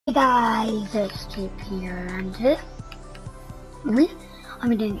Hey guys, it's Chip here, and today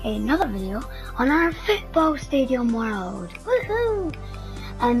I'm doing another video on our football stadium world. Woohoo!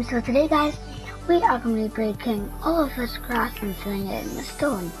 So today, guys, we are going to be breaking all of this grass and filling it in with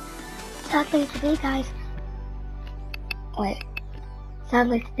stone. Sadly today, guys, we're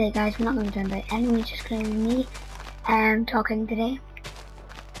not going to be done by anyone. It's just going to be me talking today.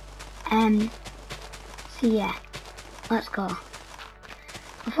 So yeah, let's go.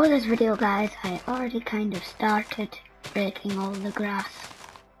 Before this video, guys, I already kind of started breaking all the grass,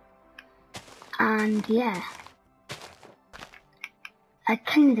 and yeah, I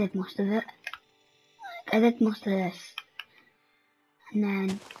kind of did most of it. I did most of this, and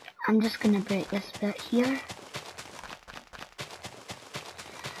then I'm just gonna break this bit here.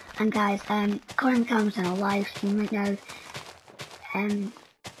 And guys, Corin comes in a live stream right now,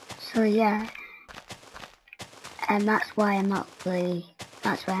 so yeah, and that's why I'm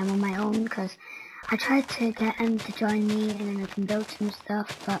on my own, because I tried to get him to join me and then we can build some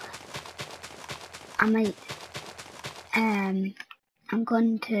stuff, but I might, I'm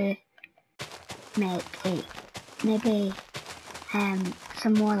going to make maybe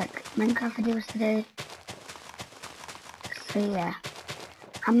some more like Minecraft videos today. So yeah,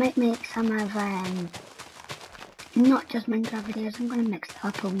 I might make some of not just Minecraft videos. I'm going to mix it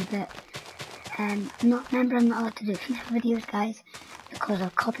up a wee bit. I'm not allowed to do FIFA videos, guys, because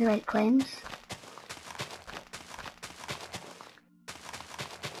of copyright claims.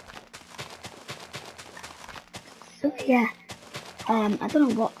 So yeah, I don't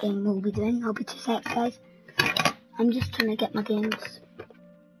know what game we'll be doing. I'll be 2 seconds, guys. I'm just trying to get my games.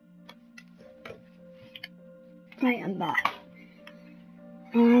 Right, I'm back.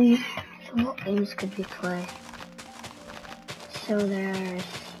 So what games could we play? So there's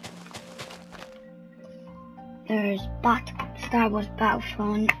Star Wars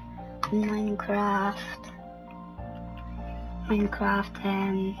Battlefront, Minecraft,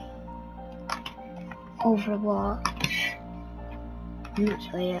 Overwatch, and that's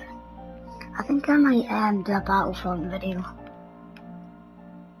really it. I think I might do a Battlefront video.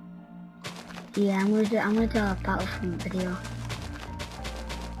 Yeah, I'm gonna do a Battlefront video.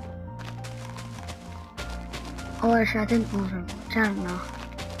 Or should I do Overwatch? I don't know.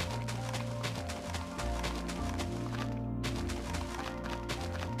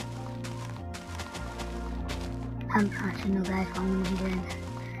 I don't actually know, guys, what I'm gonna be doing.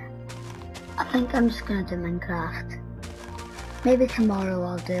 I think I'm just gonna do Minecraft. Maybe tomorrow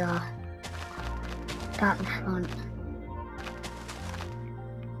I'll do a Battlefront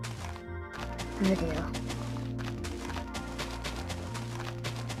video.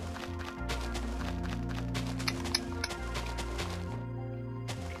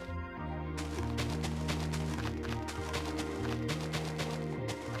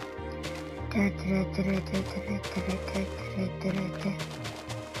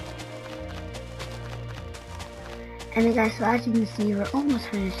 Anyway, guys, so as you can see, we're almost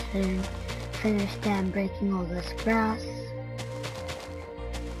finished breaking all this grass.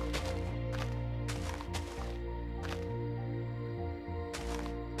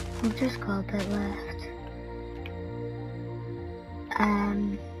 We've just got a bit left.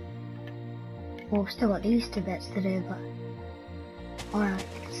 Well, we've still got these 2 bits to do, but, or I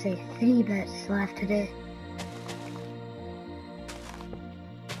could say 3 bits left to do.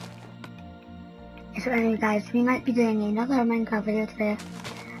 So anyway, guys, we might be doing another Minecraft video today,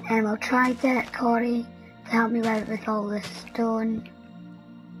 and I'll try to get Corey to help me out with all this stone,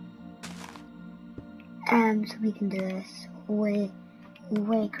 so we can do this way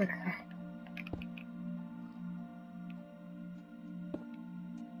quicker.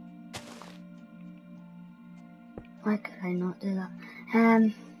 Why could I not do that?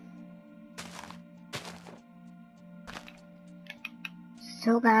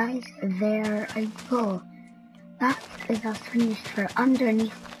 So guys, there I go. That is us finished for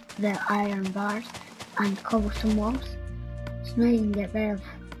underneath the iron bars and cobblestone walls. So now you can get rid of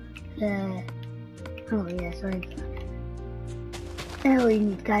the... oh yeah, sorry. All you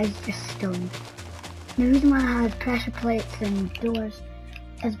need, guys, is just stone. The reason why I have pressure plates and doors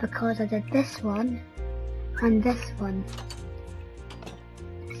is because I did this one and this one.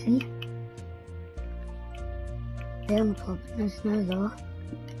 See? The only problem is now though,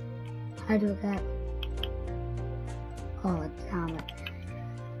 how do I get... oh damn it.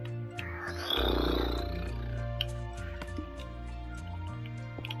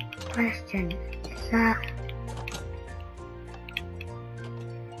 Question,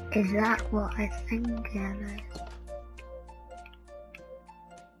 is that what I think it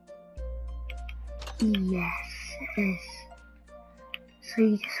is? Yes, it is. So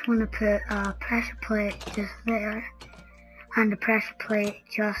you just want to put a pressure plate just there, and a pressure plate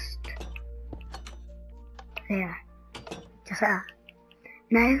just there, just like that.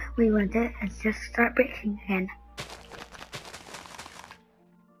 Now what you want to do is just start breaking again.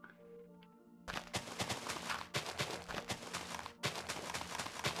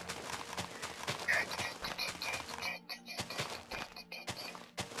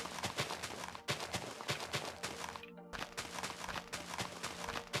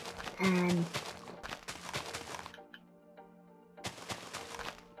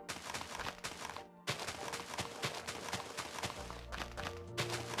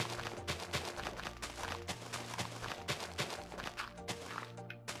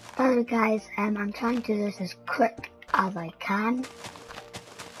 Sorry guys, I'm trying to do this as quick as I can.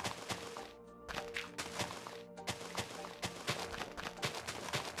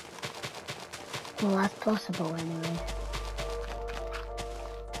 Well, that's possible anyway.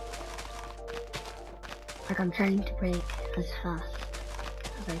 Like, I'm trying to break as fast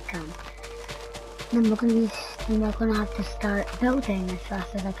as I can. Then we're gonna have to start building as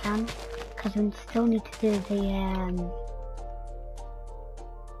fast as I can, because we still need to do the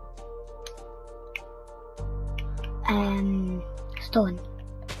stone.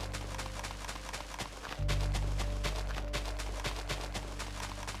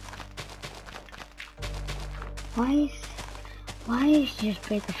 Why is just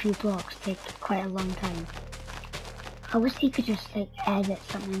break a few blocks take quite a long time? I wish you could just like edit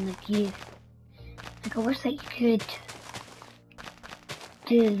something like you. Like I wish that you could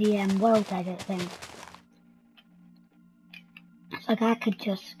do the world edit thing. It's like I could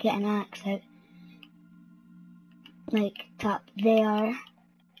just get an axe out, like tap there,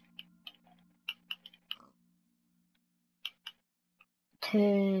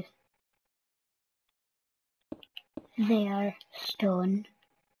 to there, stone,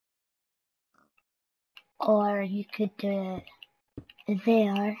 or you could do it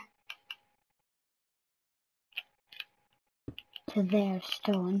there to there,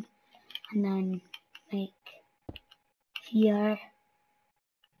 stone, and then make here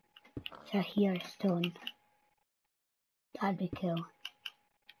to here, stone. That'd be cool.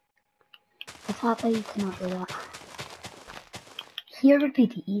 The fact that you cannot do that. Here would be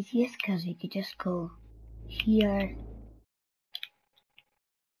the easiest because you could just go here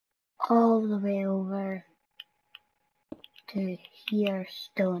all the way over to here,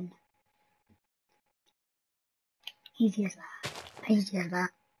 stone. Easy as that. Easy as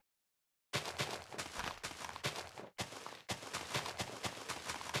that.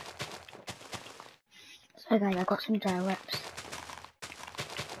 So guys, I got some dry whips.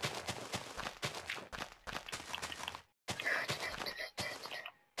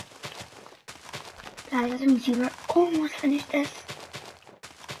 Guys, as you can see, we're almost finished this.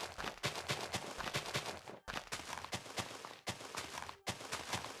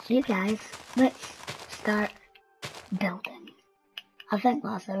 So you guys, let's start building. I think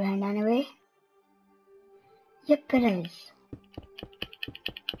that's around anyway. Yep, it is.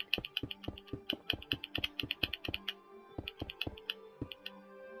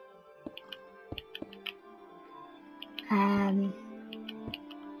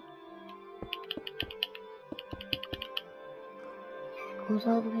 Goes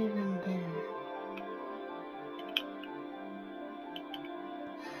all the way around there.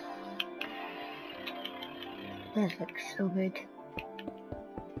 This looks so good.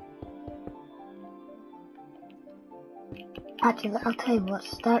 Actually, I'll tell you what,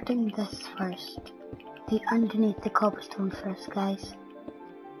 start doing this first. The underneath the cobblestone first, guys.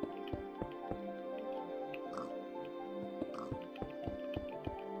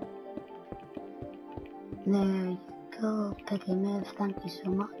 There you go, Piggy Move, thank you so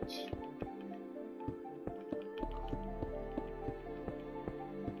much.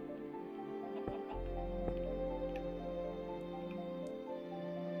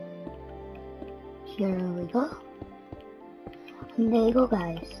 Here we go. And there you go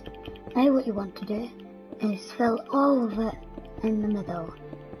guys. Now what you want to do is fill all of it in the middle.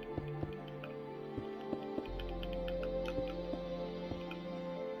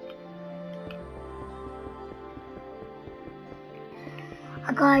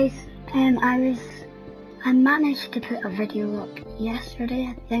 Guys, I managed to put a video up yesterday,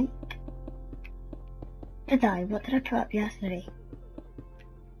 I think. Did I? What did I put up yesterday?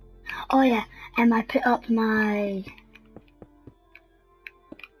 Oh yeah, I put up my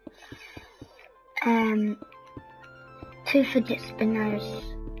 2 fidget spinners,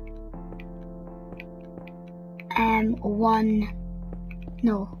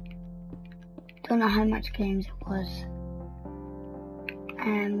 don't know how much games it was.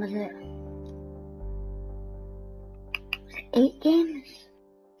 was it 8 games?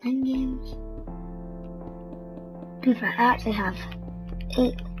 9 games? To be fair, I actually have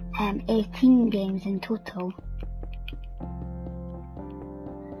 18 games in total.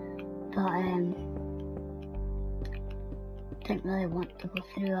 But didn't really want to go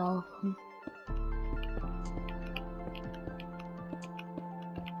through all of them.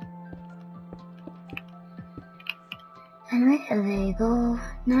 Anyway, there you go.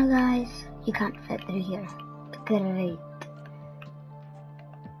 Now guys, you can't fit through here. Great.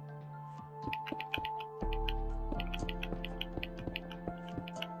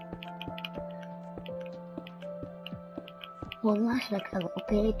 Well, unless like a little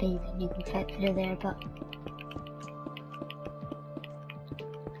baby, then you can fit through there, but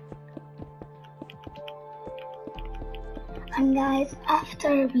and guys,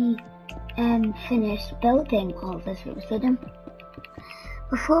 after we finish building all this root stadium,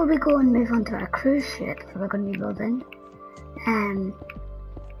 before we go and move on to our cruise ship that we're going to be building,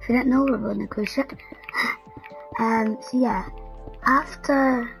 if you don't know, we're building a cruise ship. So yeah,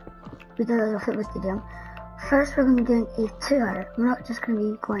 after we do a little football stadium, first we're going to be doing a tour. We're not just going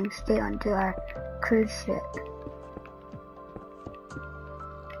to be going straight onto our cruise ship.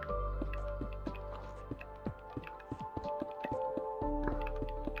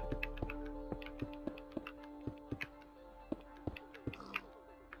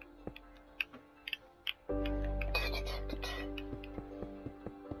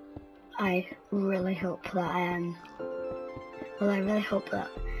 I really hope that I really hope that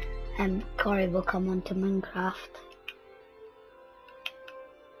Corey will come onto Minecraft.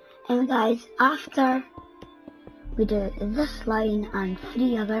 And guys, after we do this line and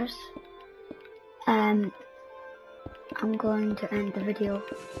 3 others, I'm going to end the video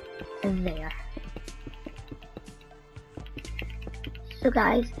there. So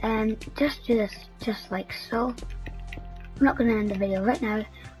guys, just do this just like so. I'm not going to end the video right now.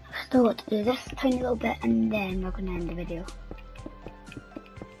 I've still got to do this tiny little bit and then we're going to end the video.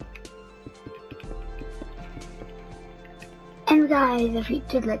 And guys, if you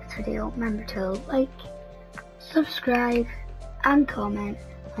did like this video, remember to like, subscribe and comment,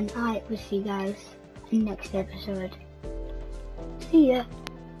 and I will see you guys in the next episode. See ya!